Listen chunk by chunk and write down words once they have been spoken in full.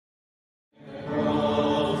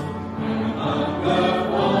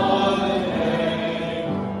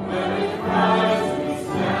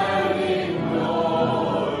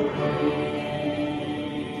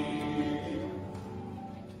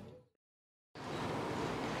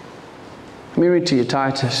me read to you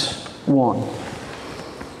Titus 1.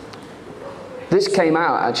 This came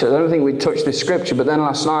out, actually. I don't think we'd touched this scripture, but then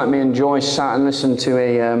last night me and Joyce sat and listened to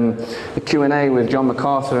a Q&A with John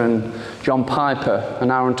MacArthur and John Piper,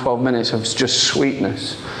 an hour and 12 minutes of just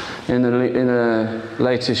sweetness in the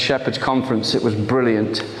latest Shepherd's Conference. It was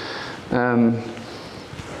brilliant. And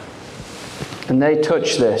they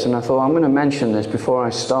touched this, and I thought, I'm going to mention this before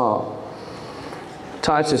I start.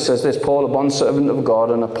 Titus says this, Paul, a bondservant of God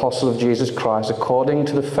and apostle of Jesus Christ, according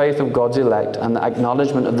to the faith of God's elect and the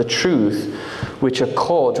acknowledgement of the truth which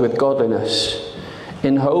accords with godliness,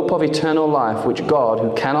 in hope of eternal life, which God,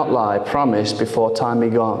 who cannot lie, promised before time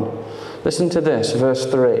began. Listen to this, verse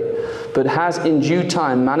 3. But has in due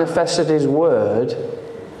time manifested his word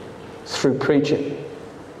through preaching,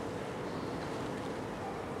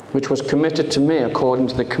 which was committed to me according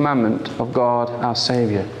to the commandment of God our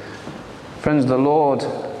Saviour. Friends, the Lord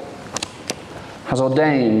has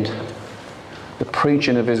ordained the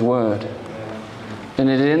preaching of his word. And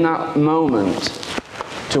it is in that moment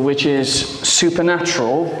to which is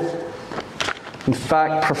supernatural, in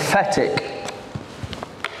fact prophetic,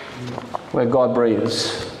 where God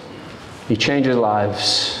breathes. He changes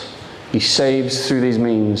lives. He saves through these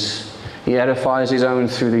means. He edifies his own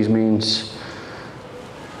through these means.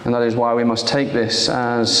 And that is why we must take this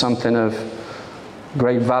as something of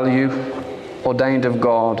great value, ordained of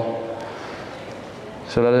God.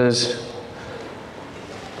 So let us,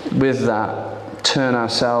 with that, turn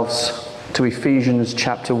ourselves to Ephesians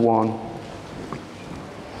chapter 1.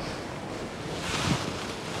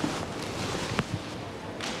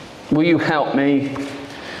 Will you help me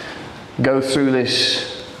go through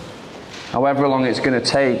this, however long it's going to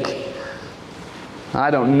take?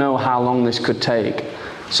 I don't know how long this could take.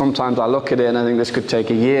 Sometimes I look at it and I think this could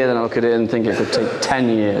take a year, then I look at it and think it could take 10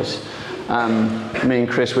 years. Me and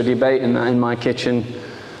Chris were debating that in my kitchen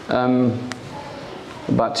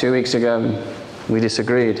about 2 weeks ago. We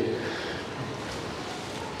disagreed.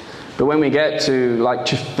 But when we get to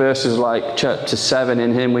verses like chapter 7,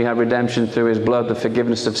 in him we have redemption through his blood, the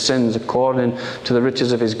forgiveness of sins according to the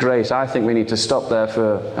riches of his grace, I think we need to stop there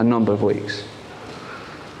for a number of weeks.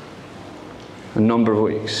 A number of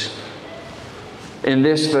weeks. In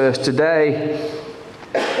this verse today,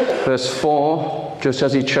 verse 4, just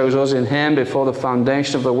as he chose us in him before the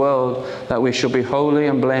foundation of the world, that we shall be holy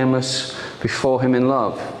and blameless before him in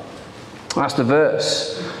love. That's the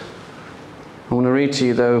verse. I want to read to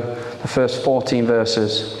you, though, the first 14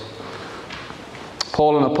 verses.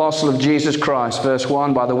 Paul, an apostle of Jesus Christ, verse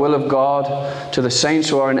 1, by the will of God, to the saints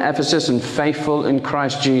who are in Ephesus and faithful in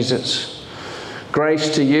Christ Jesus.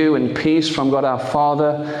 Grace to you and peace from God our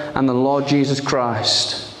Father and the Lord Jesus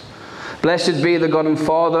Christ. Blessed be the God and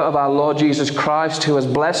Father of our Lord Jesus Christ, who has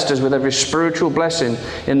blessed us with every spiritual blessing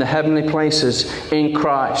in the heavenly places in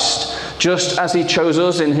Christ, just as he chose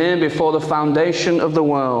us in him before the foundation of the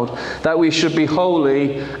world, that we should be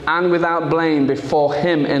holy and without blame before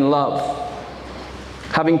him in love,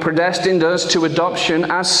 having predestined us to adoption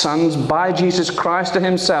as sons by Jesus Christ to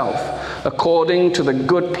himself, according to the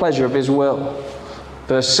good pleasure of his will.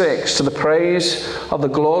 Verse 6, to the praise of the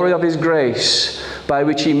glory of his grace, by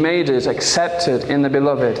which he made us accepted in the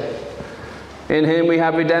beloved. In him we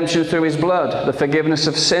have redemption through his blood, the forgiveness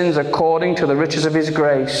of sins according to the riches of his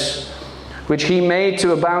grace, which he made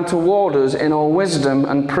to abound toward us in all wisdom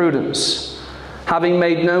and prudence, having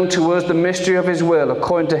made known to us the mystery of his will,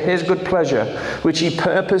 according to his good pleasure, which he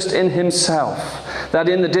purposed in himself, that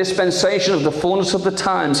in the dispensation of the fullness of the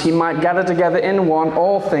times he might gather together in one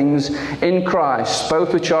all things in Christ,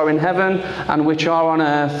 both which are in heaven and which are on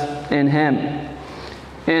earth in him.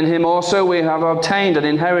 In him also we have obtained an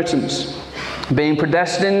inheritance, being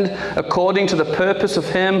predestined according to the purpose of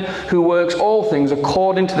him who works all things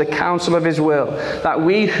according to the counsel of his will, that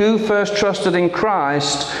we who first trusted in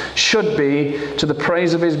Christ should be to the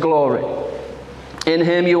praise of his glory. In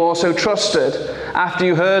him you also trusted, after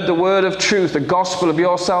you heard the word of truth, the gospel of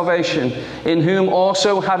your salvation, in whom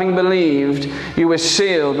also having believed, you were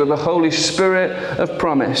sealed with the Holy Spirit of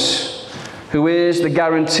promise, who is the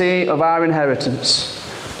guarantee of our inheritance,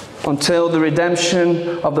 until the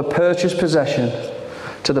redemption of the purchased possession,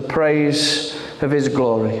 to the praise of his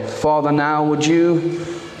glory. Father, now would you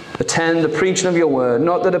attend the preaching of your word,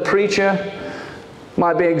 not that a preacher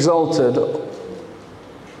might be exalted,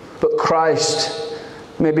 but Christ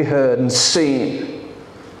may be heard and seen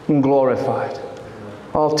and glorified.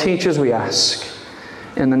 All teachers we ask,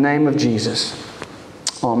 in the name of Jesus.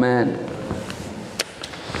 Amen.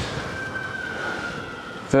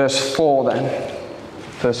 Verse 4 then.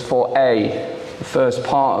 Verse 4a, the first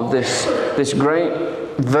part of this great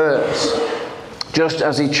verse. Just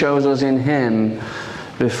as he chose us in him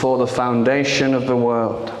before the foundation of the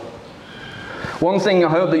world. One thing I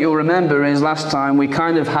hope that you'll remember is last time we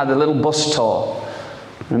kind of had a little bus tour.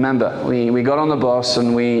 Remember, we got on the bus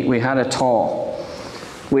and we had a tour.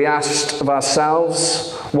 We asked of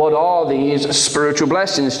ourselves, what are these spiritual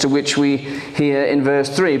blessings, to which we hear in verse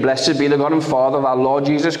 3, blessed be the God and Father of our Lord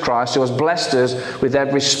Jesus Christ, who has blessed us with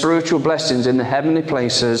every spiritual blessings in the heavenly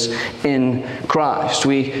places in Christ.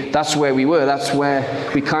 That's where we were. That's where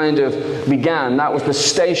we kind of began. That was the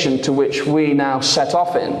station to which we now set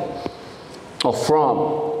off in, or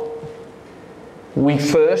from. We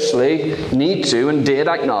firstly need to and did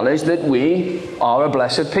acknowledge that we are a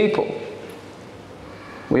blessed people.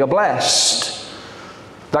 We are blessed.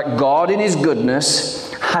 That God in His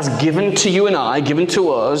goodness has given to you and I, given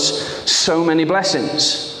to us, so many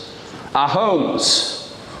blessings. Our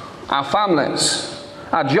homes, our families,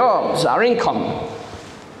 our jobs, our income.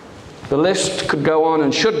 The list could go on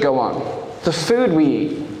and should go on. The food we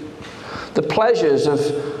eat. The pleasures of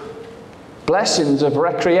blessings of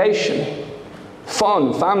recreation.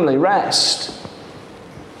 Fun, family, rest.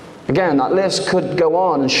 Again, that list could go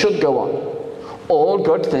on and should go on. All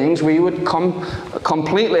good things. We would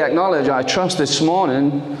completely acknowledge, I trust this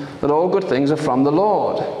morning, that all good things are from the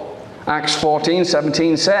Lord. Acts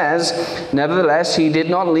 14:17 says, nevertheless, He did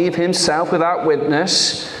not leave Himself without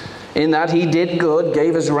witness, in that He did good,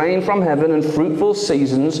 gave us rain from heaven and fruitful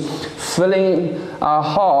seasons, filling our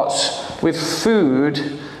hearts with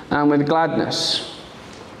food and with gladness.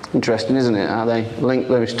 Interesting, isn't it, how they link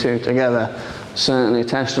those two together? Certainly,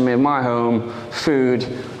 testimony of my home, food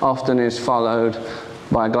often is followed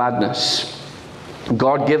by gladness.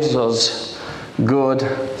 God gives us good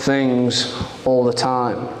things all the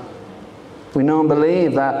time. We know and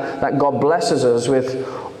believe that God blesses us with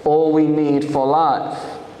all we need for life.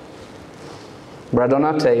 Bread on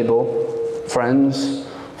our table, friends,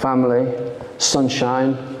 family,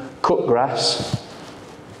 sunshine, cooked grass,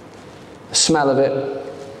 the smell of it,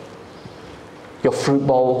 your fruit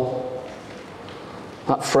bowl,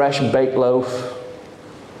 that fresh baked loaf.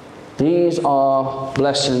 These are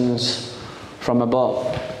blessings from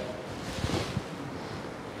above.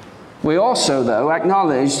 We also, though,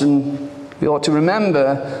 acknowledge, and we ought to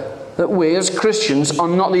remember, that we as Christians are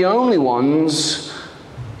not the only ones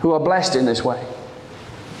who are blessed in this way.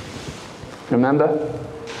 Remember?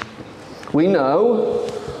 We know,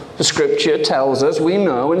 the Scripture tells us, we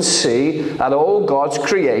know and see that all God's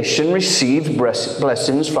creation receives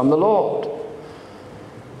blessings from the Lord.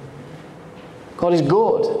 God is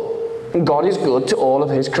good, and God is good to all of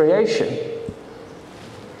His creation.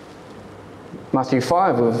 Matthew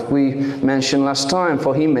 5, we mentioned last time,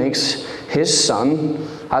 for He makes His Son.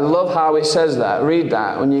 I love how it says that. Read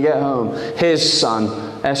that when you get home. His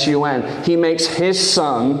Son, S-U-N. He makes His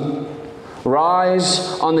Son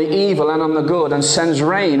rise on the evil and on the good, and sends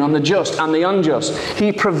rain on the just and the unjust.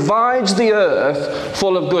 He provides the earth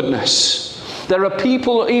full of goodness. There are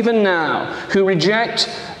people even now who reject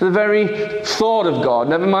the very thought of God,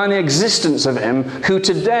 never mind the existence of Him, who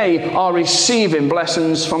today are receiving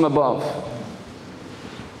blessings from above.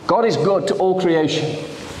 God is good to all creation.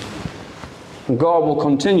 And God will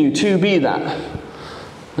continue to be that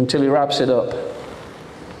until He wraps it up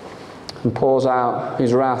and pours out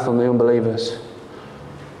His wrath on the unbelievers.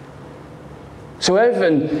 So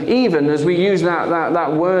even as we use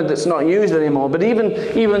that word that's not used anymore, but even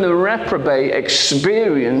the reprobate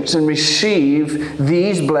experience and receive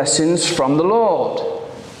these blessings from the Lord.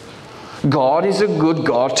 God is a good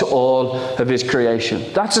God to all of His creation.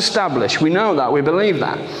 That's established. We know that. We believe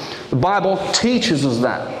that. The Bible teaches us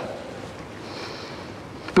that.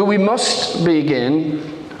 But we must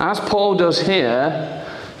begin, as Paul does here,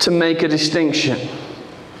 to make a distinction.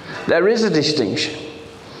 There is a distinction.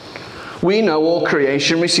 We know all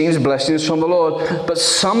creation receives blessings from the Lord, but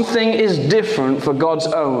something is different for God's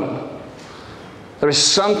own. There is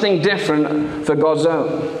something different for God's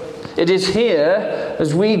own. It is here,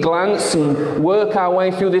 as we glance and work our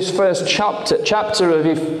way through this first chapter of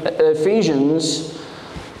Ephesians,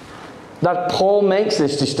 that Paul makes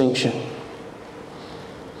this distinction.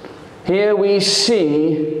 Here we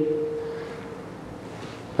see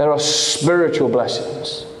there are spiritual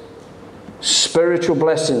blessings. Spiritual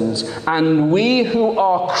blessings. And we who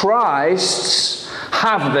are Christ's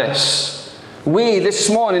have this. We this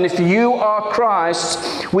morning, if you are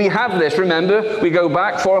Christ's, we have this. Remember, we go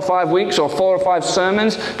back 4 or 5 weeks or 4 or 5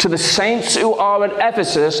 sermons to the saints who are at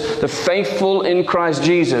Ephesus, the faithful in Christ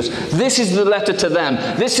Jesus. This is the letter to them.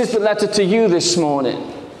 This is the letter to you this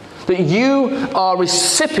morning. That you are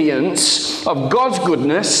recipients of God's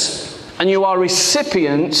goodness, and you are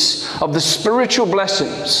recipients of the spiritual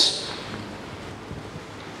blessings.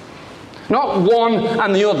 Not one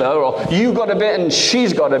and the other, or you got a bit and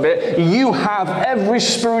she's got a bit. You have every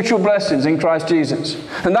spiritual blessings in Christ Jesus.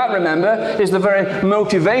 And that, remember, is the very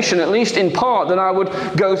motivation, at least in part, that I would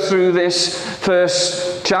go through this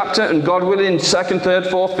first chapter, and God willing, 2nd, 3rd,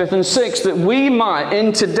 4th, 5th, and 6th, that we might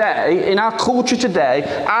in our culture today,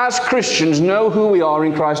 as Christians, know who we are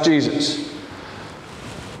in Christ Jesus.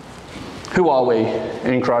 Who are we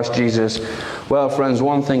in Christ Jesus? Well, friends,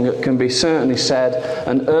 one thing that can be certainly said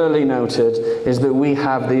and early noted is that we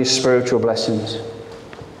have these spiritual blessings.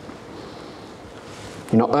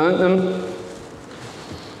 You've not earned them.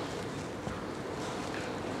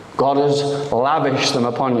 God has lavished them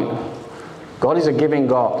upon you. God is a giving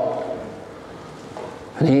God.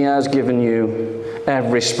 And He has given you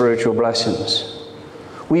every spiritual blessings.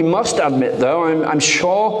 We must admit, though, I'm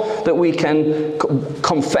sure that we can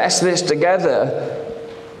confess this together,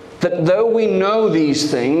 that though we know these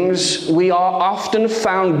things, we are often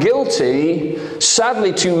found guilty,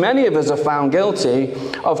 sadly too many of us are found guilty,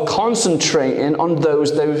 of concentrating on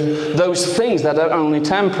those things that are only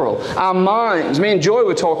temporal. Our minds, me and Joy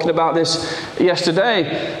were talking about this yesterday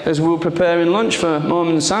as we were preparing lunch for Mum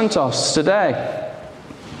and Santos today,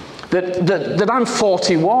 that I'm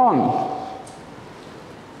 41.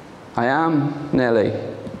 I am, nearly.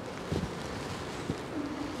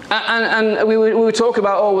 And we were talking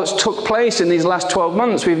about all that's took place in these last 12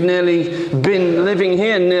 months. We've nearly been living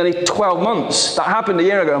here nearly 12 months. That happened a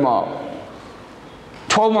year ago, Mark.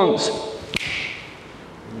 12 months.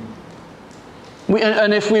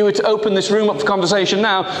 And if we were to open this room up for conversation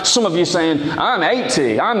now, some of you saying, I'm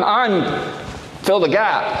 80, I'm fill the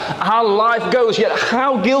gap. How life goes, yet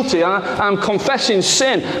how guilty, I'm confessing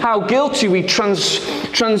sin, how guilty we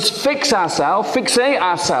fixate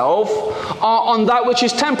ourselves on that which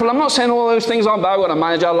is temporal. I'm not saying all those things aren't bad. We've got to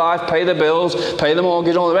manage our life, pay the bills, pay the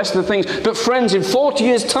mortgage, all the rest of the things. But friends, in 40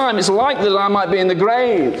 years' time, it's likely that I might be in the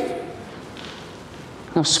grave.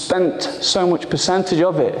 I've spent so much percentage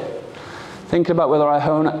of it thinking about whether I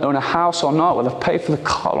own a house or not, whether I pay for the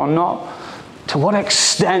car or not. To what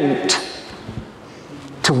extent?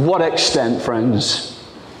 To what extent, friends?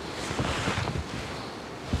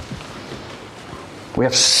 We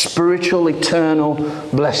have spiritual, eternal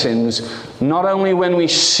blessings, not only when we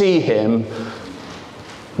see Him,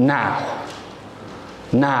 now.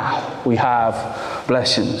 Now we have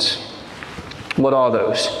blessings. What are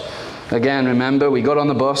those? Again, remember, we got on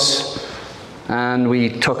the bus and we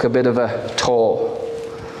took a bit of a tour.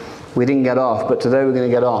 We didn't get off, but today we're going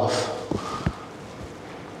to get off.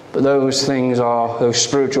 But those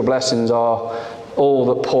spiritual blessings are all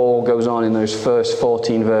that Paul goes on in those first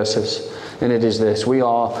 14 verses. And it is this: we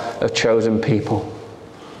are a chosen people.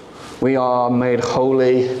 We are made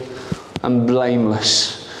holy and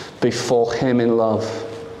blameless before Him in love.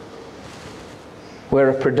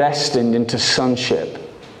 We're predestined into sonship.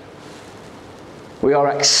 We are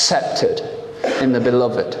accepted in the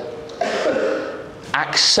beloved.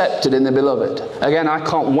 Accepted in the beloved. Again, I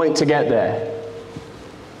can't wait to get there.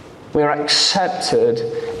 We are accepted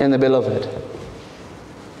in the beloved.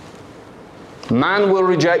 Man will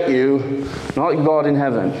reject you, not God in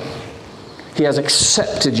heaven. He has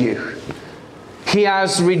accepted you. He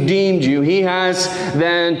has redeemed you. He has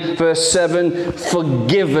then, verse 7,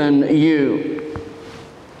 forgiven you.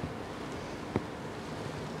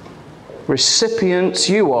 Recipients,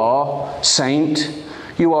 you are, saint,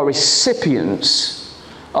 you are recipients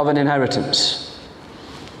of an inheritance.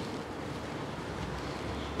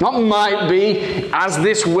 Not might be, as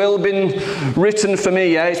this will been written for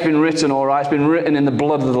me. Yeah, it's been written, all right. It's been written in the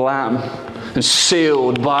blood of the Lamb and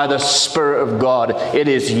sealed by the Spirit of God. It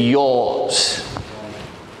is yours.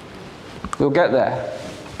 We'll get there.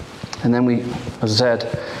 And then we, as I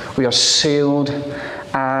said, we are sealed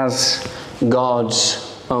as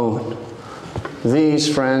God's own.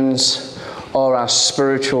 These, friends, are our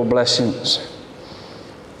spiritual blessings.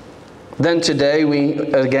 Then today, we,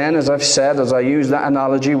 again, as I've said, as I use that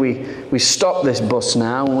analogy, we stop this bus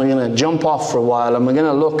now, and we're going to jump off for a while, and we're going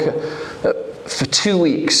to look for 2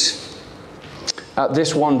 weeks at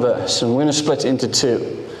this one verse, and we're going to split it into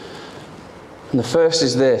two. And the first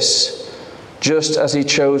is this: just as He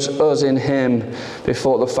chose us in Him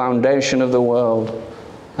before the foundation of the world.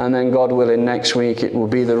 And then, God willing, next week it will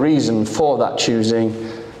be the reason for that choosing,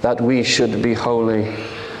 that we should be holy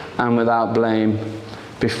and without blame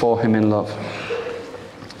before Him in love.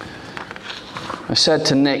 I said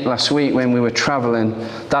to Nick last week when we were travelling,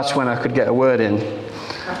 that's when I could get a word in.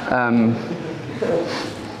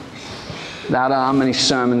 How many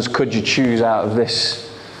sermons could you choose out of this?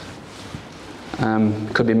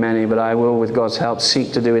 Could be many, but I will, with God's help,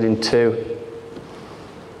 seek to do it in 2.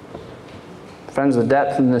 Friends, the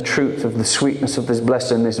depth and the truth of the sweetness of this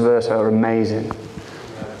blessing in this verse are amazing.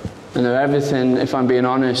 And they're everything, if I'm being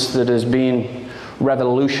honest, that has been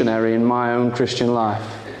revolutionary in my own Christian life,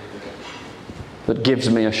 that gives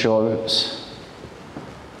me assurance,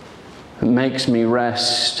 that makes me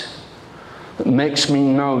rest, that makes me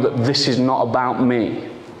know that this is not about me.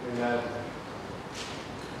 Amen.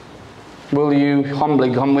 Will you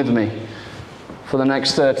humbly come with me for the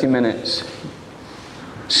next 30 minutes?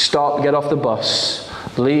 Stop, get off the bus,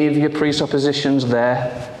 leave your presuppositions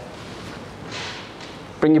there,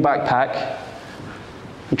 bring your backpack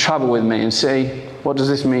and travel with me and see, what does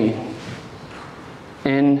this mean?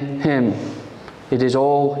 In Him. It is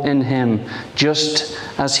all in Him, just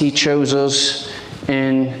as He chose us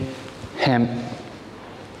in Him.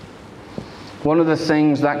 One of the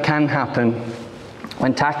things that can happen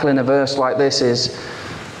when tackling a verse like this is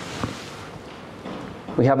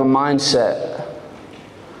we have a mindset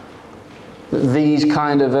that these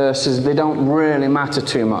kind of verses, they don't really matter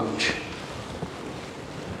too much.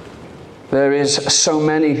 There is so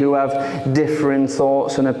many who have differing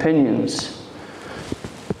thoughts and opinions.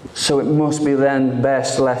 So it must be then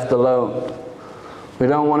best left alone. We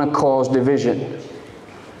don't want to cause division.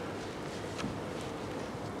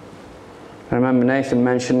 I remember Nathan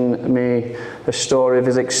mentioned me a story of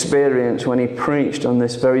his experience when he preached on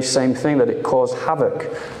this very same thing, that it caused havoc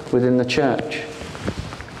within the church.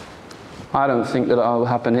 I don't think that will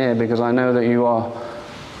happen here, because I know that you are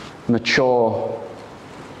mature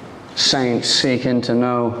saints seeking to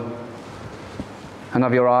know and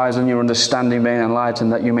have your eyes and your understanding being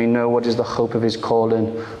enlightened, that you may know what is the hope of His calling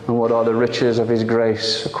and what are the riches of His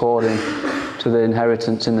grace according to the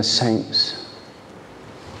inheritance in the saints.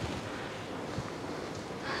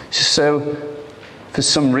 So, for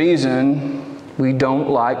some reason, we don't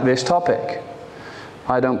like this topic.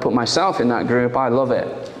 I don't put myself in that group. I love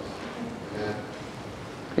it.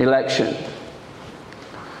 Election,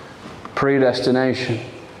 predestination,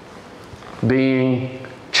 being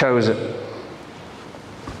chosen.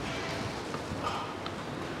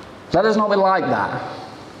 Let us not be like that.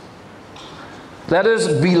 Let us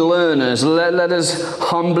be learners. Let us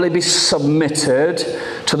humbly be submitted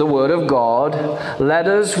to the Word of God. Let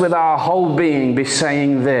us with our whole being be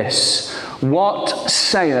saying this: what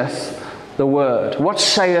saith the Word? What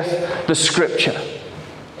saith the Scripture?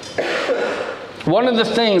 One of the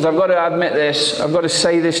things, I've got to admit this, I've got to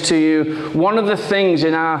say this to you, one of the things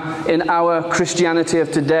in our Christianity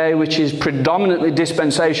of today, which is predominantly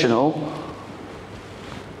dispensational,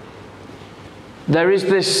 there is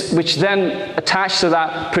this, which then attached to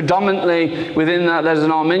that, predominantly within that, there's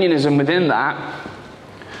an Arminianism within that.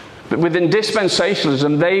 But within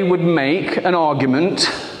dispensationalism, they would make an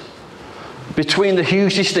argument between the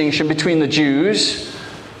huge distinction between the Jews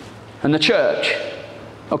and the church.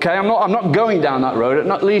 Okay, I'm not going down that road,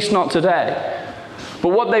 at least not today.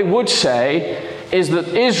 But what they would say is that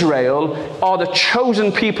Israel are the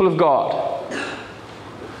chosen people of God.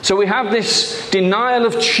 So we have this denial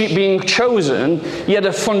of being chosen, yet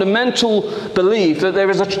a fundamental belief that there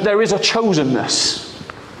is a chosenness.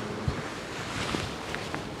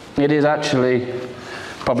 It is actually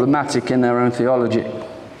problematic in their own theology.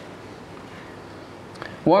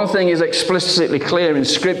 One thing is explicitly clear in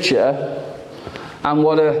Scripture, and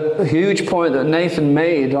what a huge point that Nathan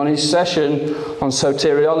made on his session on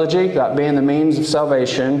soteriology, that being the means of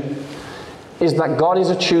salvation, is that God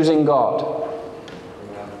is a choosing God.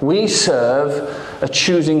 We serve a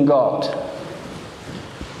choosing God.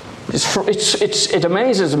 It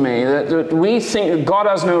amazes me that we think that God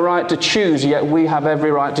has no right to choose, yet we have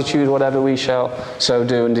every right to choose whatever we shall so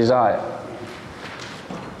do and desire.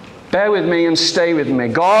 Bear with me and stay with me.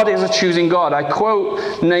 God is a choosing God. I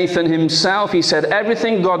quote Nathan himself. He said,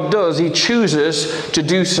 everything God does, He chooses to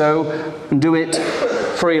do so and do it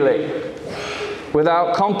freely,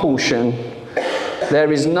 without compulsion.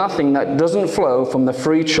 There is nothing that doesn't flow from the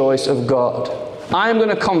free choice of God. I am going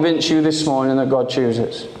to convince you this morning that God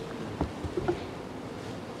chooses.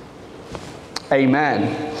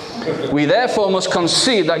 Amen. We therefore must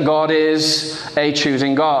concede that God is a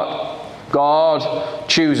choosing God. God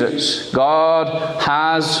chooses. God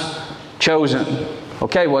has chosen.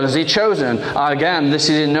 Okay, what has He chosen? Again, this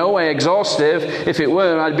is in no way exhaustive. If it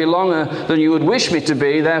were, I'd be longer than you would wish me to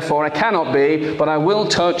be. Therefore, I cannot be, but I will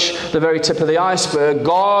touch the very tip of the iceberg.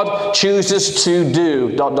 God chooses to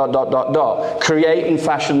do ... create and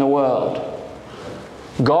fashion the world.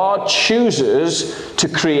 God chooses to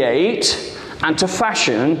create and to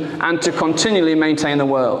fashion and to continually maintain the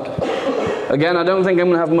world. Again, I don't think I'm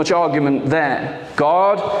going to have much argument there.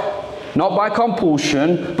 God, not by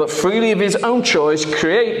compulsion, but freely of His own choice,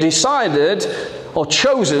 decided or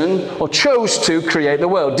chosen or chose to create the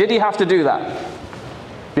world. Did he have to do that?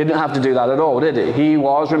 He didn't have to do that at all, did he? He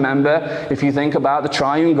was, remember, if you think about the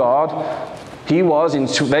triune God, they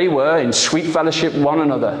were in sweet fellowship with one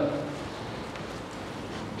another.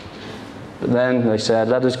 But then they said,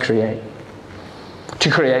 let us create. To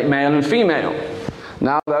create male and female.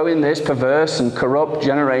 Now, though, in this perverse and corrupt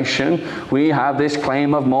generation, we have this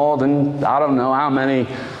claim of more than, I don't know how many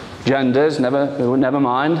genders, never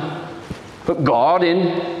mind. But God,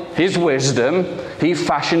 in his wisdom, he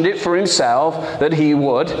fashioned it for himself that he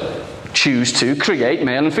would choose to create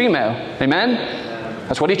male and female. Amen?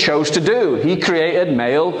 That's what he chose to do. He created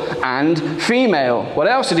male and female. What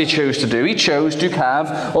else did he choose to do? He chose to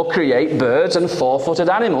have or create birds and four-footed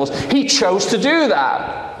animals. He chose to do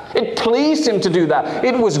that. It pleased him to do that.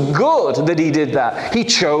 It was good that he did that. He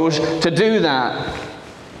chose to do that.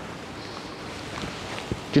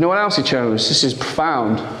 Do you know what else he chose? This is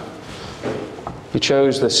profound. He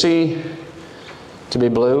chose the sea to be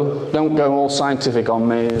blue. Don't go all scientific on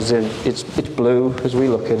me, as in it's blue as we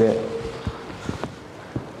look at it.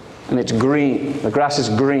 And it's green. The grass is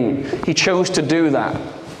green. He chose to do that.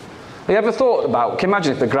 Have you ever thought about, can you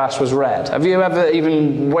imagine if the grass was red? Have you ever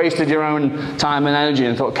even wasted your own time and energy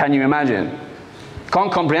and thought, can you imagine?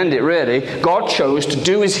 Can't comprehend it really. God chose to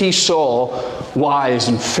do as he saw wise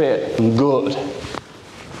and fit and good.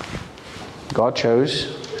 God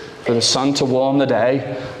chose for the sun to warm the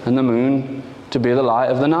day and the moon to be the light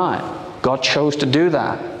of the night. God chose to do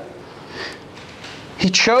that. He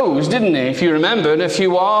chose, didn't he? If you remember, and if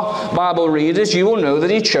you are Bible readers, you will know that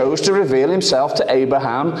he chose to reveal himself to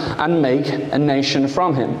Abraham and make a nation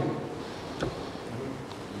from him.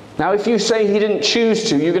 Now, if you say he didn't choose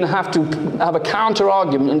to, you're going to have a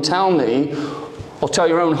counter-argument and tell me, or tell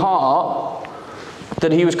your own heart,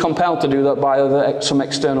 that he was compelled to do that by some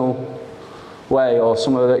external way or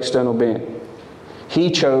some other external being. He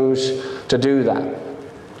chose to do that.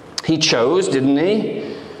 He chose, didn't he?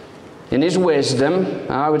 In his wisdom,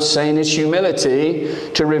 I would say in his humility,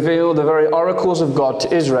 to reveal the very oracles of God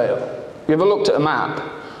to Israel. You ever looked at a map?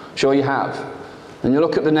 Sure you have. And you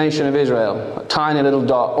look at the nation of Israel, a tiny little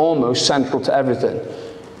dot, almost central to everything.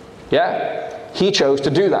 Yeah? He chose to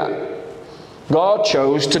do that. God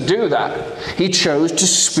chose to do that. He chose to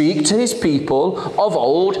speak to his people of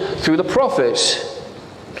old through the prophets.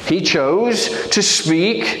 He chose to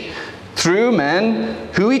speak through men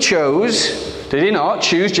who he chose. Did he not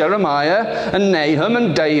choose Jeremiah and Nahum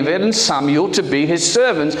and David and Samuel to be his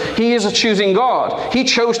servants? He is a choosing God. He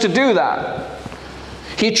chose to do that.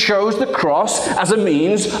 He chose the cross as a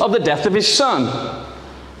means of the death of his son.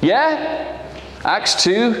 Yeah? Acts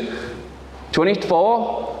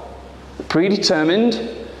 2:24, predetermined.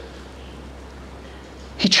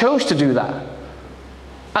 He chose to do that.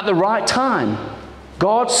 At the right time,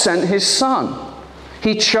 God sent his son.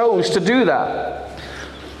 He chose to do that.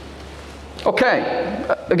 Okay,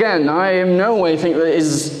 again, I in no way think that it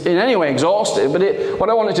is in any way exhaustive, but what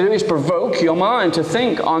I wanted to do is provoke your mind to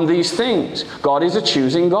think on these things. God is a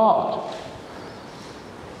choosing God.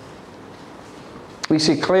 We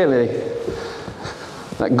see clearly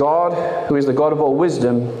that God, who is the God of all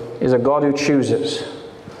wisdom, is a God who chooses.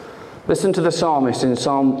 Listen to the psalmist in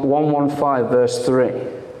Psalm 115, verse 3.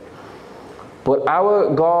 But our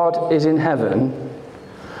God is in heaven,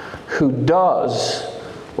 who does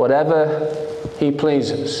whatever he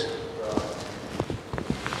pleases.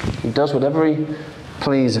 He does whatever he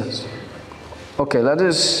pleases. Okay, let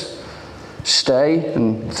us stay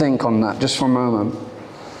and think on that just for a moment.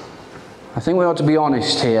 I think we ought to be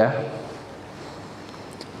honest here.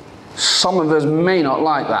 Some of us may not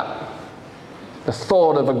like that. The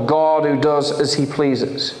thought of a God who does as he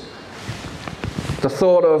pleases. The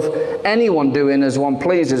thought of anyone doing as one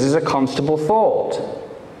pleases is a comfortable thought.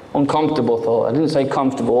 Uncomfortable thought. I didn't say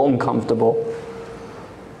comfortable, uncomfortable.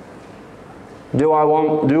 Do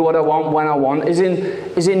what I want when I want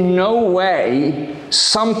is in no way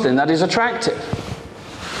something that is attractive.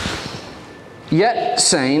 Yet,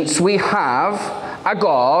 saints, we have a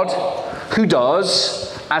God who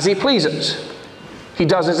does as he pleases. He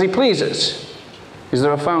does as he pleases. Is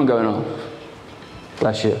there a phone going on?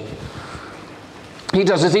 Bless you. He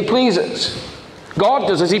does as he pleases. God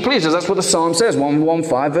does as he pleases. That's what the psalm says,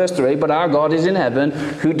 115 verse 3. But our God is in heaven,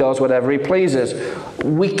 who does whatever he pleases.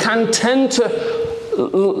 We can tend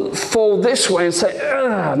to fall this way and say,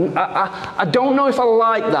 I don't know if I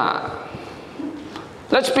like that.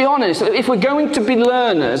 Let's be honest. If we're going to be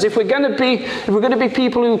learners, if we're going to be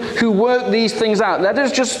people who work these things out, let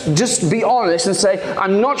us just be honest and say,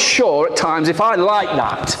 I'm not sure at times if I like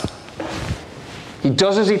that. He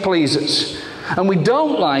does as he pleases. And we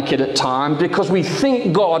don't like it at times because we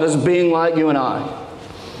think God as being like you and I.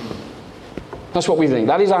 That's what we think.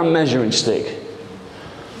 That is our measuring stick.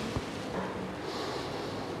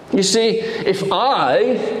 You see, if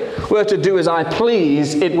I were to do as I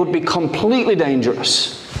please, it would be completely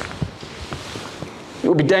dangerous. It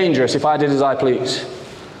would be dangerous if I did as I please.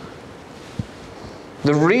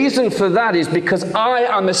 The reason for that is because I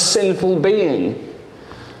am a sinful being.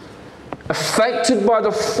 Affected by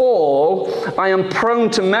the fall, I am prone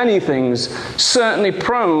to many things, certainly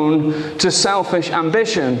prone to selfish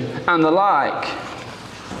ambition and the like.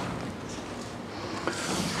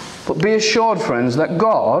 But be assured, friends, that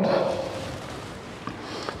God,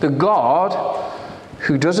 the God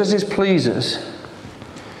who does as He pleases,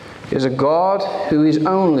 is a God who is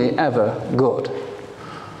only ever good.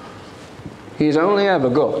 He is only ever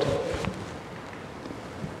good.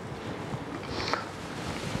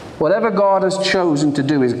 Whatever God has chosen to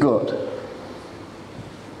do is good.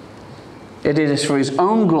 It is for His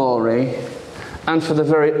own glory and for the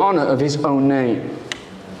very honor of His own name.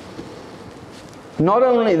 Not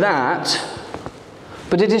only that,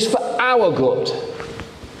 but it is for our good.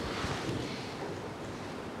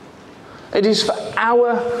 It is for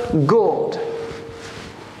our good.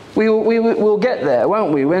 We'll get there,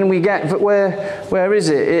 won't we? When we get, where is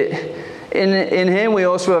it? In Him we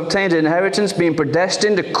also obtained an inheritance, being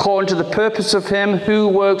predestined according to the purpose of Him who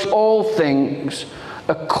works all things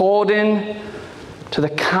according to the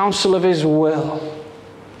counsel of His will.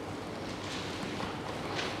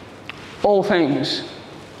 All things.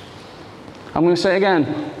 I'm going to say it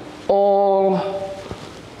again. All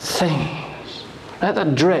things. Let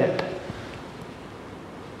that drip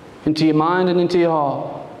into your mind and into your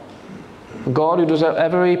heart. The God who does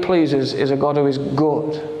whatever He pleases is a God who is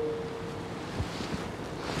good.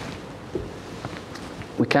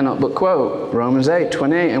 We cannot but quote Romans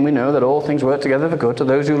 8:28, and we know that all things work together for good to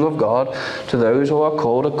those who love God, to those who are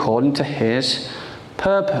called according to His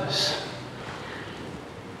purpose.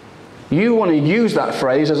 You want to use that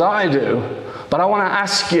phrase as I do, but I want to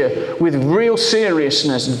ask you with real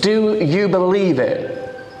seriousness, do you believe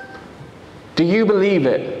it? Do you believe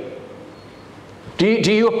it? Do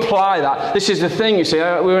you apply that? This is the thing, you see.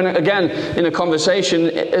 We're again in a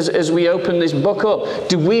conversation as we open this book up.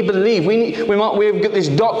 Do we believe? We've got this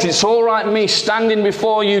doctrine. It's all right me standing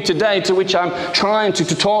before you today, to which I'm trying to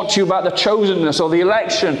talk to you about the chosenness or the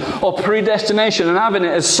election or predestination and having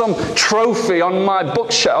it as some trophy on my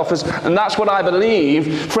bookshelf. And that's what I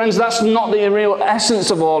believe. Friends, that's not the real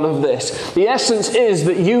essence of all of this. The essence is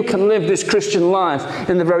that you can live this Christian life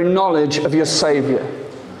in the very knowledge of your Saviour.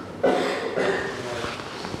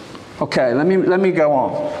 Okay, let me go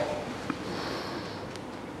on.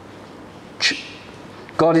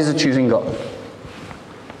 God is a choosing God.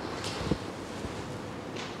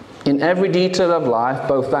 In every detail of life,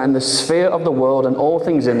 both that in the sphere of the world and all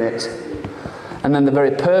things in it, and then the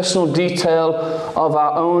very personal detail of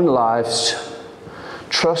our own lives,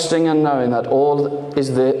 trusting and knowing that all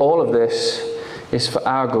of this is for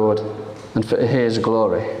our good and for His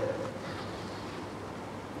glory.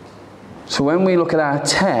 So when we look at our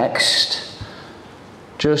text,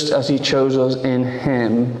 just as He chose us in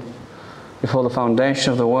Him before the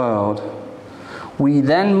foundation of the world, we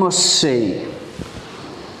then must see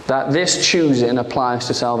that this choosing applies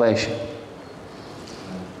to salvation.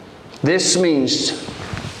 This is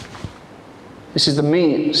the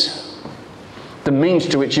means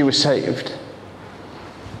to which you were saved.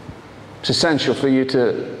 It's essential for you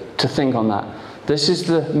to think on that. This is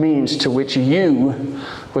the means to which you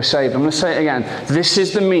were saved. I'm going to say it again. This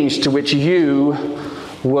is the means to which you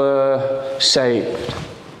were saved.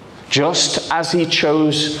 Just as He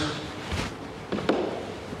chose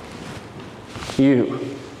you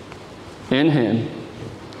in Him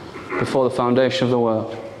before the foundation of the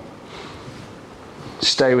world.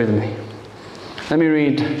 Stay with me. Let me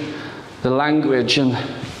read the language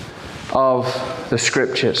of the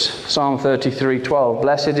Scriptures. Psalm 33:12.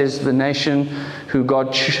 Blessed is the nation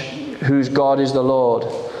whose God is the Lord,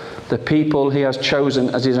 the people He has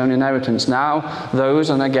chosen as His own inheritance. Now, those,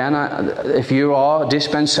 and again, if you are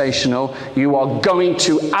dispensational, you are going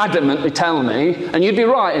to adamantly tell me, and you'd be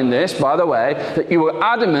right in this, by the way, that you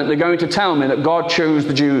are adamantly going to tell me that God chose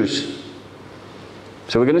the Jews.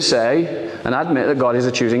 So we're going to say and admit that God is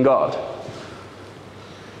a choosing God.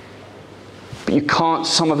 But you can't,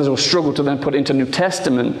 some of us will struggle to then put it into New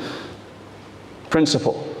Testament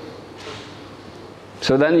principle.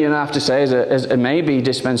 So then you have to say, as it may be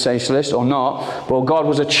dispensationalist or not, well, God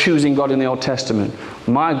was a choosing God in the Old Testament.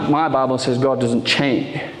 My Bible says God doesn't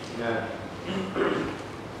change. Yeah.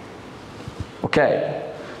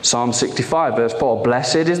 Okay. Psalm 65 verse 4.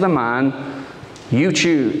 Blessed is the man you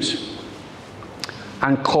choose,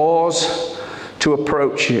 and cause to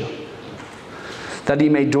approach you, that he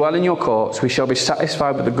may dwell in your courts. We shall be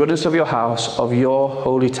satisfied with the goodness of your house, of your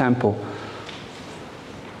holy temple.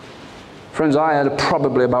 Friends, I had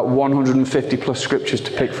probably about 150 plus scriptures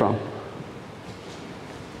to pick from.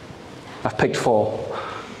 I've picked 4.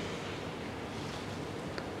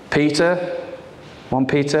 Peter,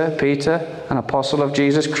 an apostle of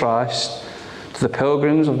Jesus Christ, to the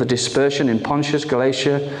pilgrims of the dispersion in Pontus,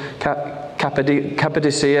 Galatia,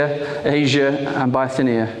 Cappadocia, Asia, and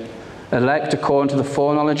Bithynia, elect according to the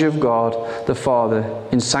foreknowledge of God the Father,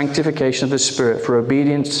 in sanctification of the Spirit, for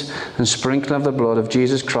obedience and sprinkling of the blood of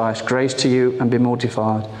Jesus Christ, grace to you and be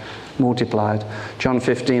multiplied. John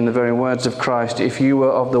 15, the very words of Christ, if you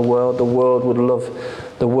were of the world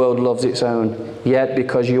loves its own. Yet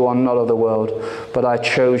because you are not of the world, but I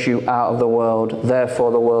chose you out of the world, therefore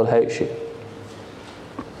the world hates you.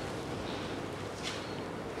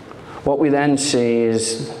 What we then see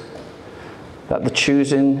is that the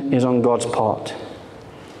choosing is on God's part.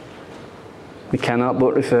 We cannot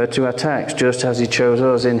but refer to our text, just as he chose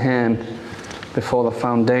us in him before the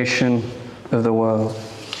foundation of the world.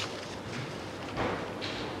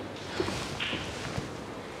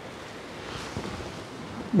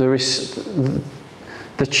 There is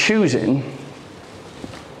the choosing.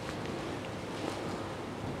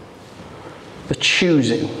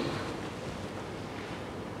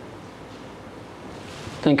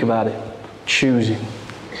 Think about it. Choosing.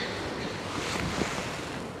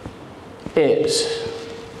 It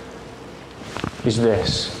is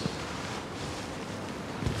this.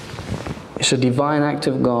 It's a divine act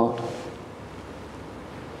of God.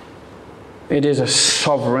 It is a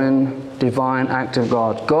sovereign, divine act of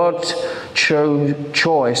God. God's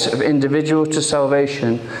choice of individuals to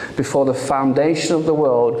salvation before the foundation of the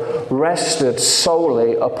world rested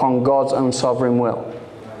solely upon God's own sovereign will.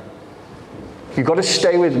 You've got to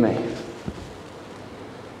stay with me.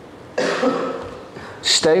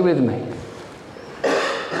 Stay with me.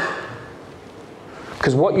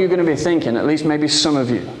 Because what you're going to be thinking, at least maybe some of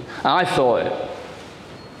you, I thought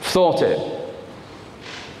it.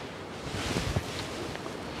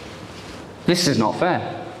 This is not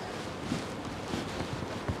fair.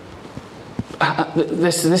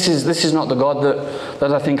 This is not the God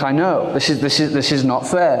that I think I know. This is not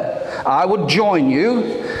fair. I would join you,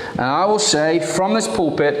 and I will say from this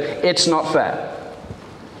pulpit, it's not fair.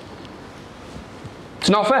 It's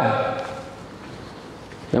not fair.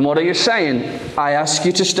 Then what are you saying? I ask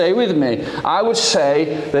you to stay with me. I would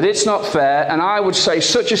say that it's not fair, and I would say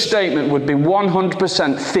such a statement would be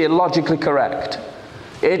 100% theologically correct.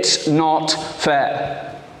 It's not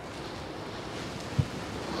fair.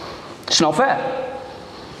 It's not fair.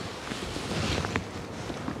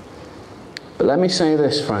 But let me say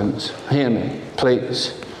this, friends. Hear me,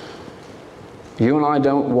 please. You and I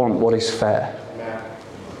don't want what is fair.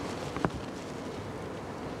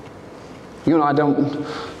 You and I don't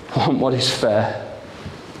want what is fair.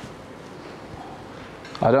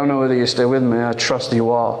 I don't know whether you're still with me. I trust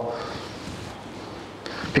you are.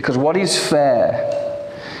 Because what is fair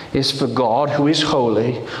is for God who is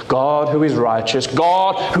holy, God who is righteous,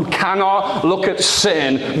 God who cannot look at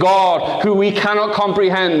sin, God who we cannot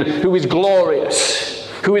comprehend, who is glorious,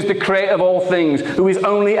 who is the creator of all things, who is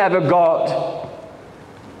only ever God.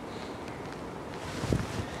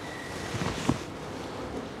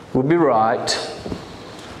 Would be right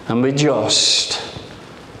and be just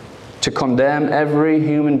to condemn every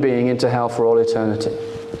human being into hell for all eternity.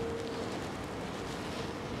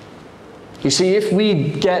 You see, if we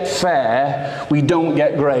get fair, we don't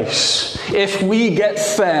get grace. If we get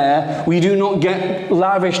fair, we do not get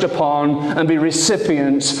lavished upon and be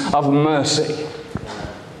recipients of mercy.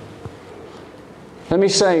 Let me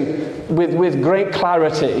say with great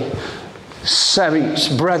clarity, saints,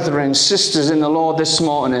 brethren, sisters in the Lord this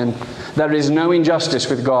morning, there is no injustice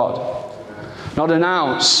with God. Not an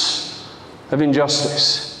ounce of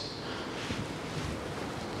injustice.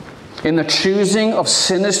 In the choosing of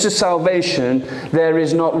sinners to salvation, there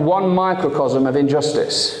is not one microcosm of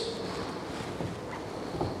injustice.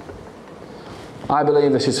 I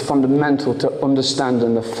believe this is fundamental to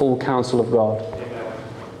understanding the full counsel of God.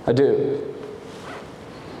 I do.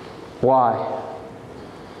 Why?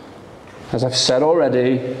 As I've said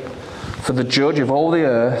already, for the judge of all the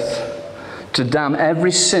earth to damn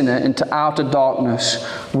every sinner into outer darkness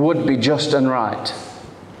would be just and right.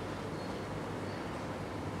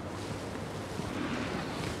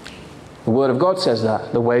 The Word of God says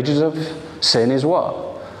that. The wages of sin is what?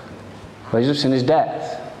 The wages of sin is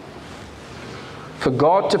death. For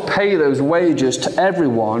God to pay those wages to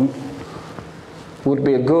everyone would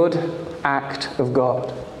be a good act of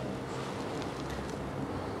God.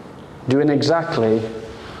 Doing exactly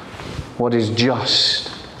what is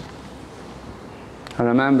just. I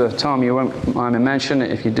remember, Tom, you won't mind me mentioning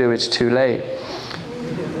it. If you do, it's too late.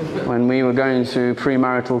 When we were going through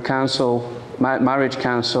premarital counsel, marriage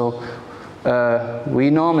counsel, we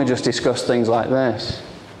normally just discuss things like this.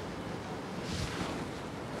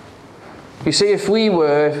 You see, if we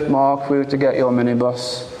were, Mark, we were to get your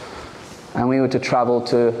minibus and we were to travel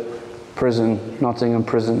to prison, Nottingham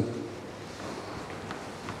prison,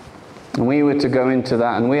 and we were to go into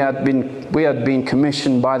that, and we had been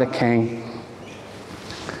commissioned by the King,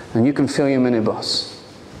 and you can fill your minibus.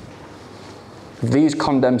 These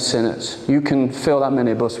condemned sinners, you can fill that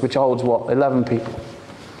minibus, which holds what? 11 people.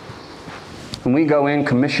 And we go in,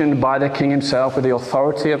 commissioned by the King himself, with the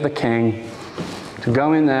authority of the King, to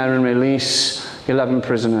go in there and release 11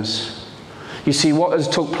 prisoners. You see, what has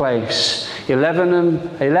took place? 11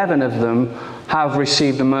 of them have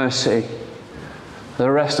received the mercy. The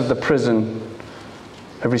rest of the prison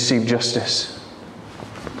have received justice.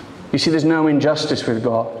 You see, there's no injustice with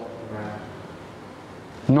God.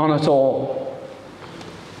 None at all.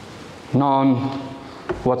 None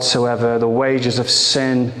whatsoever. The wages of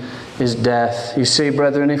sin is death. You see,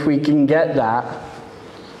 brethren, if we can get that,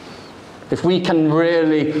 if we can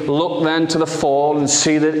really look then to the fall and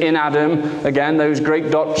see that in Adam, again, those great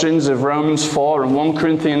doctrines of Romans 4 and 1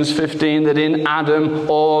 Corinthians 15, that in Adam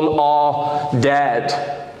all are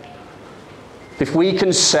dead. If we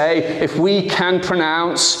can say, if we can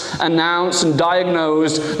pronounce, announce and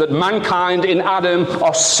diagnose that mankind in Adam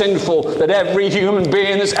are sinful, that every human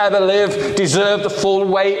being that's ever lived deserved the full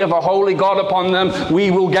weight of a holy God upon them, we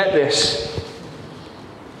will get this.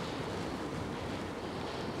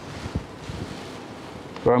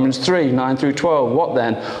 Romans 3, 9 through 12. What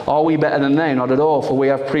then? Are we better than they? Not at all. For we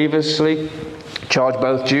have previously charged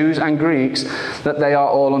both Jews and Greeks that they are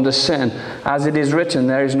all under sin. As it is written,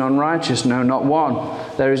 there is none righteous, no, not one.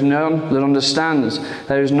 There is none that understands.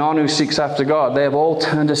 There is none who seeks after God. They have all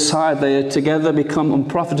turned aside. They have together become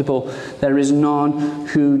unprofitable. There is none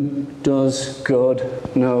who does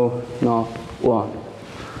good. No, not one.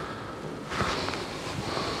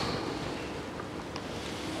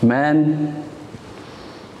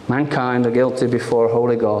 Mankind are guilty before a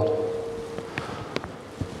holy God,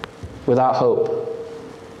 without hope.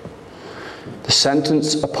 The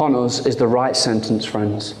sentence upon us is the right sentence,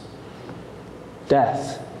 friends.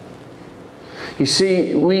 Death. You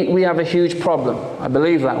see, we have a huge problem. I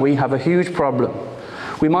believe that. We have a huge problem.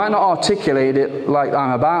 We might not articulate it like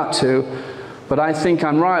I'm about to, but I think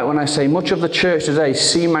I'm right when I say much of the church today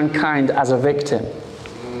see mankind as a victim.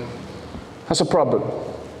 That's a problem.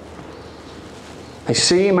 They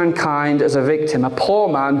see mankind as a victim, a poor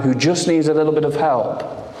man who just needs a little bit of help.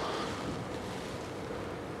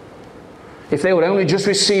 If they would only just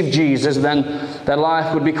receive Jesus, then their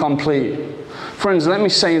life would be complete. Friends, let me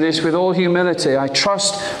say this with all humility. I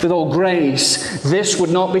trust with all grace this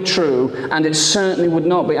would not be true, and it certainly would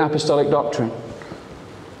not be apostolic doctrine.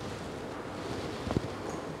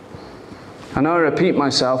 I know I repeat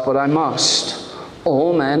myself, but I must.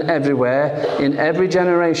 All men everywhere, in every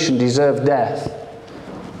generation, deserve death.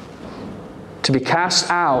 To be cast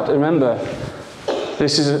out, remember,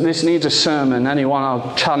 this needs a sermon. Anyone,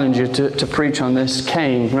 I'll challenge you to preach on this.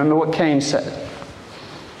 Cain, remember what Cain said?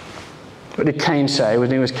 What did Cain say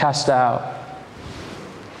when he was cast out?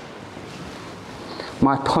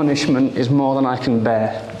 My punishment is more than I can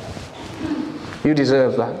bear. You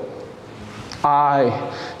deserve that.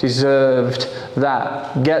 I deserved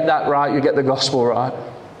that. Get that right, you get the gospel right.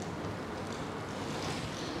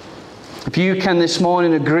 If you can this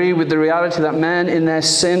morning agree with the reality that men in their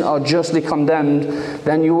sin are justly condemned,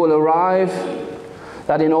 then you will arrive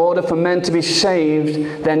that in order for men to be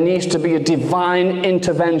saved, there needs to be a divine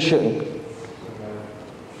intervention.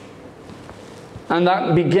 And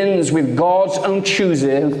that begins with God's own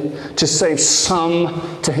choosing to save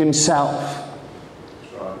some to himself.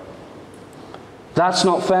 That's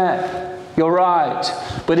not fair. You're right.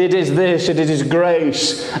 But it is this, it is His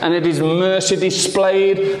grace, and it is mercy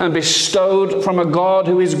displayed and bestowed from a God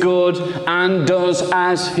who is good and does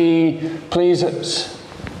as He pleases.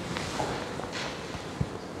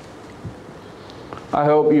 I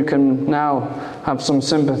hope you can now have some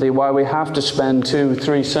sympathy why we have to spend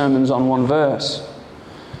 2-3 sermons on one verse.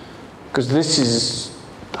 Because this is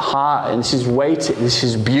high, this is weighty, this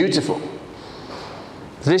is beautiful.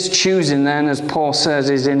 This choosing then, as Paul says,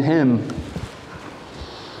 is in Him.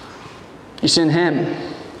 It's in Him.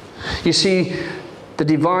 You see, the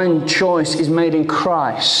divine choice is made in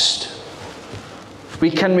Christ.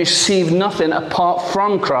 We can receive nothing apart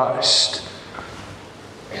from Christ.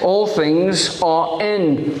 all things are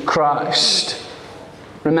in Christ.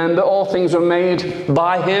 Remember, all things were made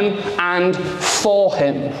by him and for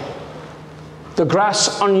him. The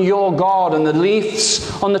grass on your garden, the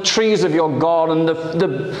leaves on the trees of your garden,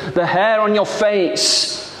 the hair on your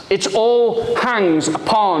face, it all hangs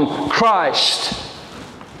upon Christ.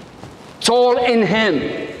 It's all in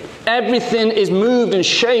him. Everything is moved and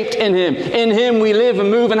shaped in him. In him we live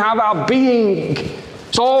and move and have our being.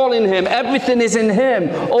 It's all in him. Everything is in him.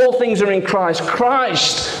 All things are in Christ.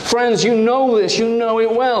 Christ, friends, you know this. You know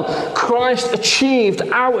it well. Christ achieved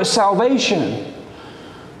our salvation.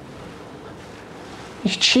 He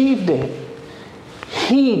achieved it.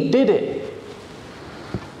 He did it.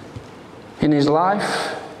 In his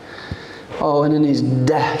life, and in his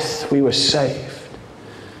death, we were saved.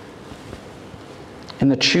 In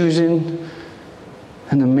the choosing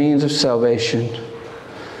and the means of salvation,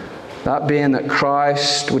 that being that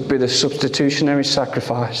Christ would be the substitutionary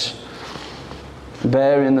sacrifice,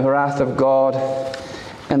 bearing the wrath of God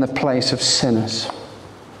in the place of sinners.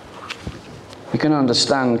 You can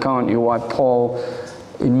understand, can't you, why Paul,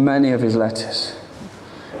 in many of his letters,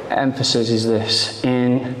 emphasis is this: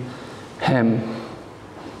 in him.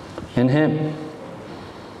 In him.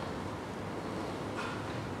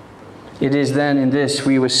 It is then in this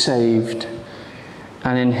we were saved,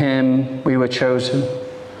 and in him we were chosen.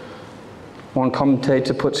 One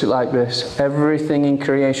commentator puts it like this: everything in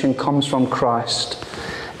creation comes from Christ.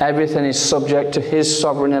 Everything is subject to his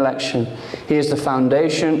sovereign election. He is the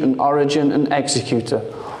foundation and origin and executor.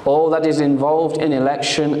 All that is involved in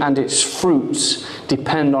election and its fruits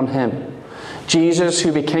depend on him. Jesus,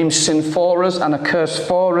 who became sin for us and a curse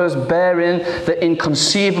for us, bearing the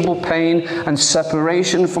inconceivable pain and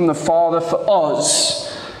separation from the Father for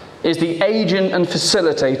us, is the agent and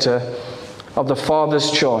facilitator of the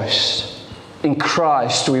Father's choice. In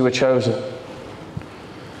Christ we were chosen.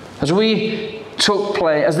 As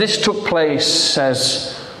this took place,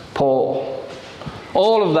 says Paul,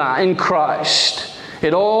 all of that in Christ,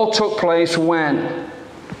 it all took place when?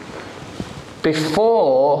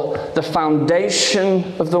 Before the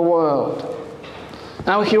foundation of the world.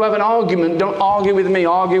 Now, if you have an argument, don't argue with me,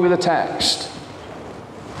 argue with the text.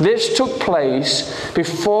 This took place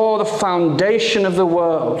before the foundation of the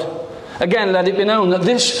world. Again, let it be known that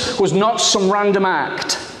this was not some random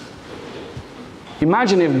act.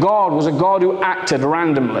 Imagine if God was a God who acted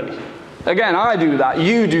randomly. Again, I do that,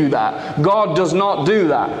 you do that. God does not do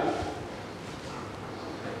that.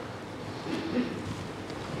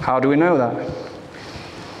 How do we know that?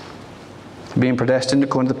 Being predestined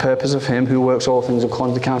according to the purpose of him who works all things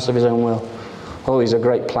according to the counsel of his own will. Oh, he's a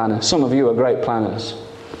great planner. Some of you are great planners.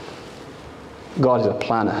 God is a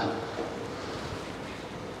planner.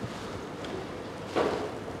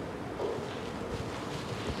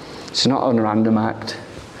 It's not a random act,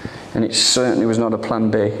 and it certainly was not a plan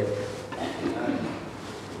B.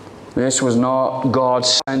 This was not God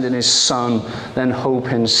sending his Son, then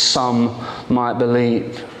hoping some might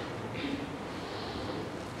believe.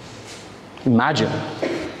 Imagine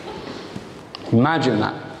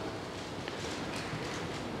that.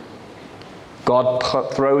 God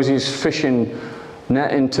throws his fishing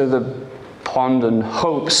net into the pond and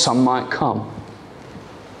hopes some might come.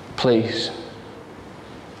 Please.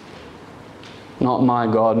 Not my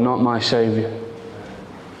God, not my Saviour.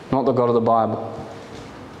 Not the God of the Bible.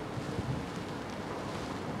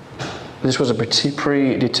 This was a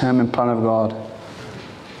predetermined plan of God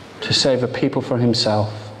to save a people for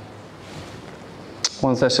himself.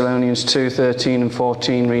 1 Thessalonians 2:13 and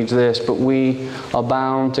 14 reads this: but we are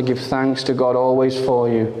bound to give thanks to God always for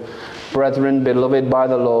you, brethren, beloved by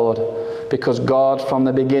the Lord, because God from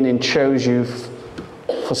the beginning chose you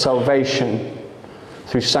for salvation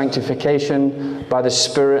through sanctification by the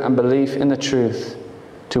Spirit and belief in the truth,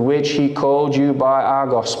 to which he called you by our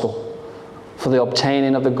gospel, for the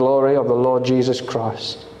obtaining of the glory of the Lord Jesus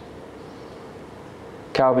Christ.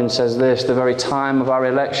 Calvin says this: the very time of our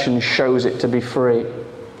election shows it to be free.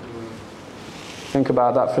 Think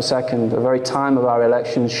about that for a second. The very time of our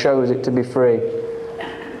election shows it to be free.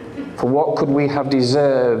 For what could we have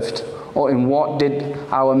deserved, or in what did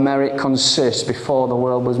our merit consist before the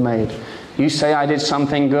world was made? You say I did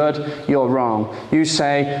something good, you're wrong. You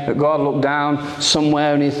say that God looked down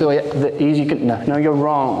somewhere and he thought that easy could, no, you're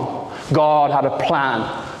wrong. God had a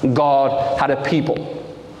plan. God had a people.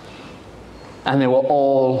 And they were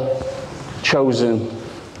all chosen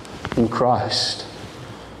in Christ.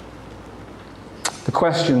 The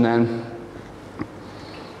question then,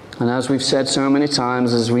 and as we've said so many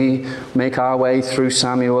times, as we make our way through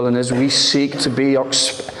Samuel and as we seek to be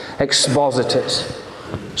expositors,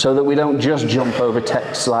 so that we don't just jump over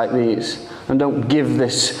texts like these and don't give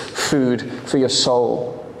this food for your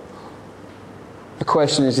soul. The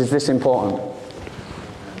question is this important?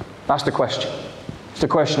 That's the question. It's the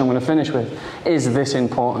question I'm going to finish with. Is this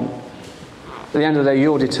important? At the end of the day,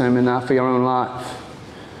 you'll determine that for your own life.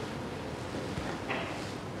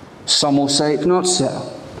 Some will say it's not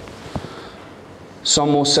so.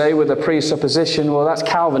 Some will say with a presupposition, well, that's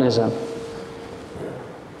Calvinism.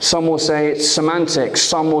 Some will say it's semantics.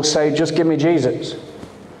 Some will say, just give me Jesus.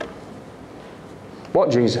 What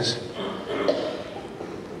Jesus?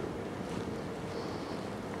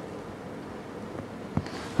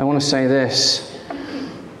 I want to say this.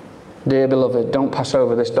 Dear beloved, don't pass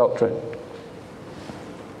over this doctrine.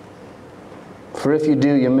 For if you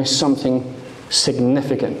do, you miss something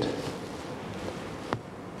significant.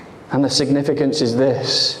 And the significance is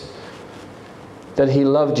this, that he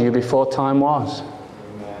loved you before time was.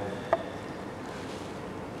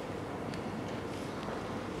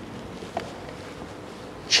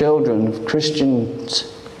 Children,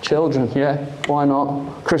 Christians, children, yeah, why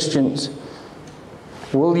not? Christians,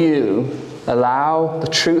 will you allow the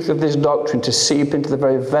truth of this doctrine to seep into the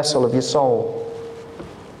very vessel of your soul?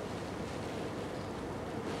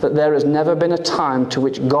 That there has never been a time to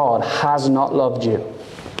which God has not loved you.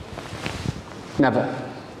 Never.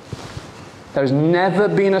 There has never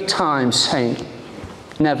been a time, saint,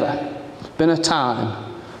 never been a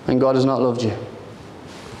time when God has not loved you.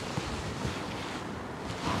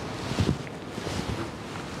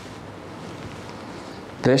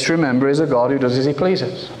 This, remember, is a God who does as he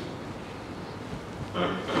pleases.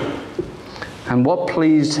 And what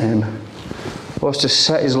pleased him was to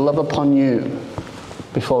set his love upon you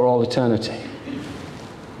before all eternity.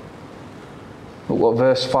 But what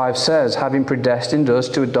verse 5 says, having predestined us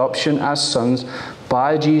to adoption as sons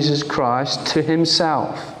by Jesus Christ to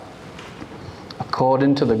himself,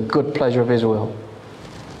 according to the good pleasure of his will.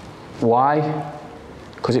 Why?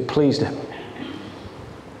 Because it pleased him.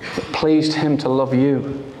 It pleased him to love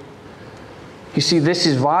you. You see, this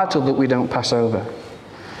is vital that we don't pass over.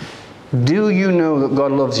 Do you know that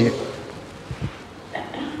God loves you?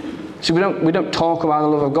 See, we don't talk about the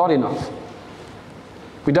love of God enough.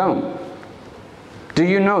 We don't. Do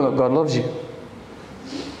you know that God loves you?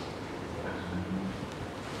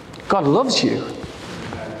 God loves you.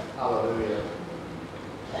 Hallelujah.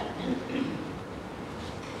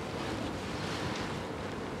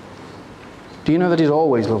 Do you know that he's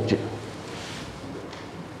always loved you?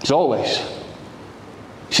 He's always.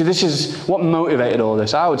 See, this is what motivated all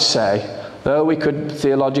this. I would say, though we could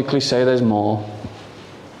theologically say there's more,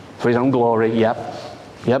 for his own glory, yep,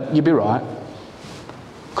 you'd be right.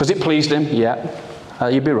 Because it pleased him, yep.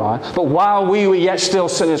 You'd be right. But while we were yet still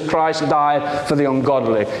sinners, Christ died for the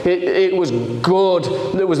ungodly. It was good.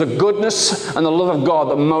 It was the goodness and the love of God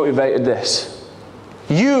that motivated this.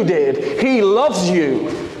 You did. He loves you.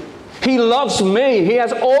 He loves me. He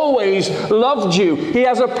has always loved you. He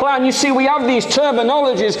has a plan. You see, we have these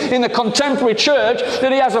terminologies in the contemporary church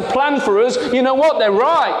that he has a plan for us. You know what? They're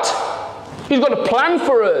right. He's got a plan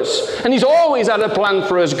for us. And he's always had a plan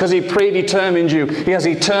for us because he predetermined you. He has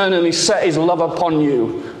eternally set his love upon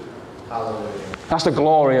you. Hallelujah. That's the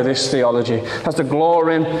glory of this theology. That's the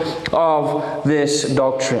glory of this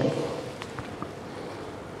doctrine.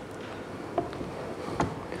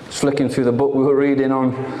 Just flicking through the book we were reading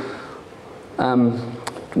on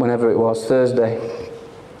whenever it was, Thursday.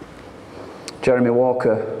 Jeremy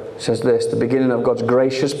Walker says this: the beginning of God's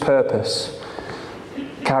gracious purpose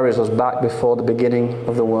carries us back before the beginning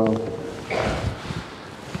of the world.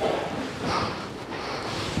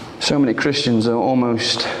 So many Christians are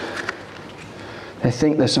almost, they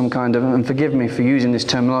think there's some kind of, and forgive me for using this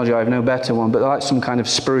terminology, I have no better one, but they're like some kind of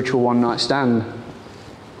spiritual one-night stand.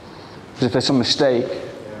 As if there's some mistake.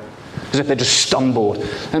 As if they just stumbled.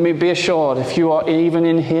 Let me be assured, if you are even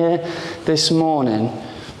in here this morning,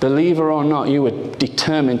 believer or not, you were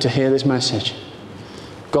determined to hear this message.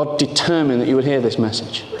 God determined that you would hear this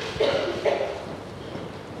message.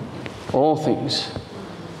 All things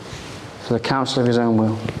for the counsel of his own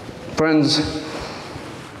will. Friends,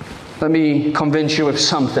 let me convince you of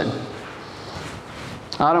something.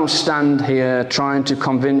 I don't stand here trying to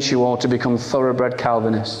convince you all to become thoroughbred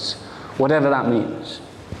Calvinists, whatever that means.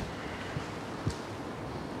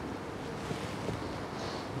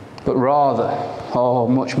 But rather,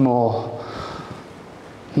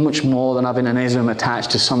 much more than having an ism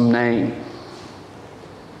attached to some name.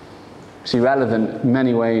 It's irrelevant in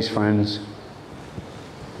many ways, friends.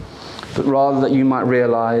 But rather that you might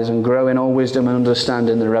realize and grow in all wisdom and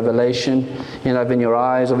understanding the revelation you have in your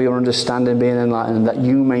eyes of your understanding being enlightened, that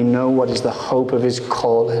you may know what is the hope of his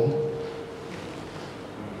calling.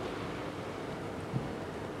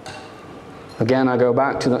 Again, I go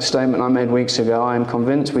back to that statement I made weeks ago. I am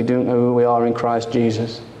convinced we don't know who we are in Christ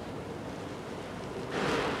Jesus.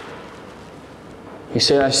 You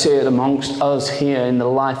see, I see it amongst us here in the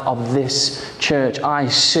life of this church. I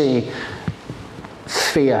see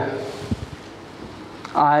fear.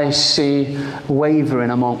 I see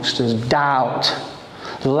wavering amongst us, doubt,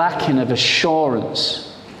 lacking of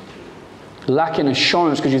assurance. Lacking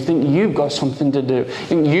assurance because you think you've got something to do. You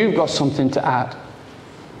think you've got something to add.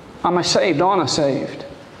 Am I saved or aren't I saved?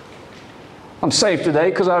 I'm saved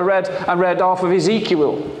today because I read off of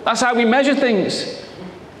Ezekiel. That's how we measure things.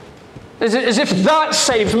 As if that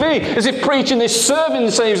saves me. As if preaching this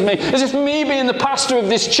sermon saves me. As if me being the pastor of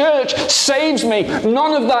this church saves me.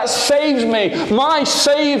 None of that saves me. My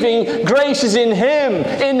saving grace is in Him.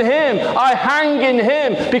 In Him. I hang in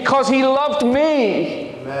Him because He loved me.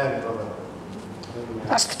 Amen, brother.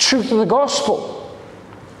 That's the truth of the gospel.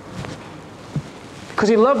 Because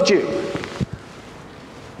He loved you.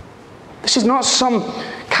 This is not some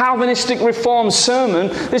Calvinistic Reformed sermon.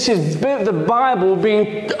 This is the Bible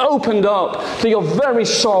being opened up to your very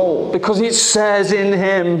soul because it says in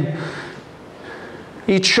Him.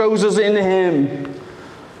 He chose us in Him.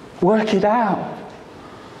 Work it out.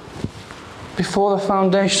 Before the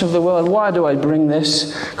foundation of the world. Why do I bring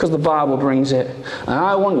this? Because the Bible brings it. And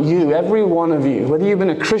I want you, every one of you, whether you've been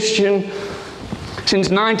a Christian since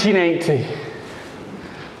 1980,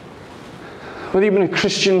 whether you've been a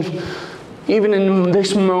Christian even in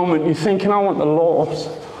this moment, you're thinking, I want the Lord.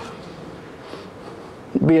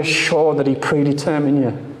 Be assured that He predetermined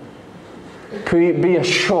you. Be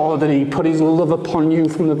assured that He put His love upon you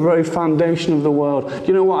from the very foundation of the world. Do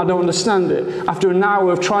you know what? I don't understand it. After an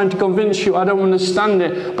hour of trying to convince you, I don't understand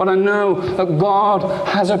it. But I know that God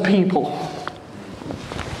has a people.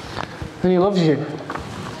 And He loves you.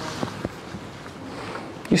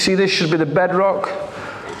 You see, this should be the bedrock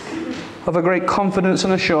of a great confidence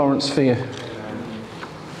and assurance for you.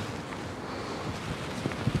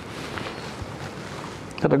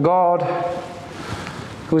 That a God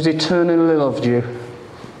who has eternally loved you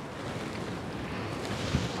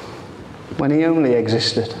when He only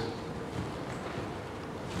existed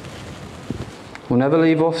will never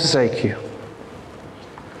leave or forsake you.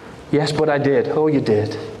 Yes, but I did. Oh, you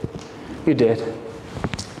did. You did.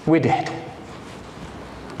 We did.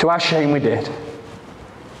 To our shame, we did.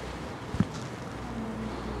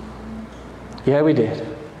 Yeah, we did.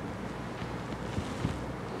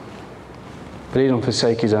 But He didn't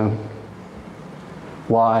forsake His own.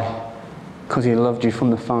 Why? Because He loved you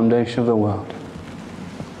from the foundation of the world.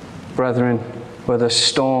 Brethren, whether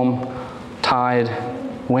storm, tide,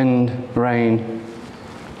 wind, rain,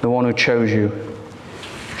 the one who chose you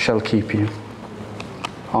shall keep you.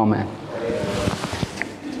 Amen.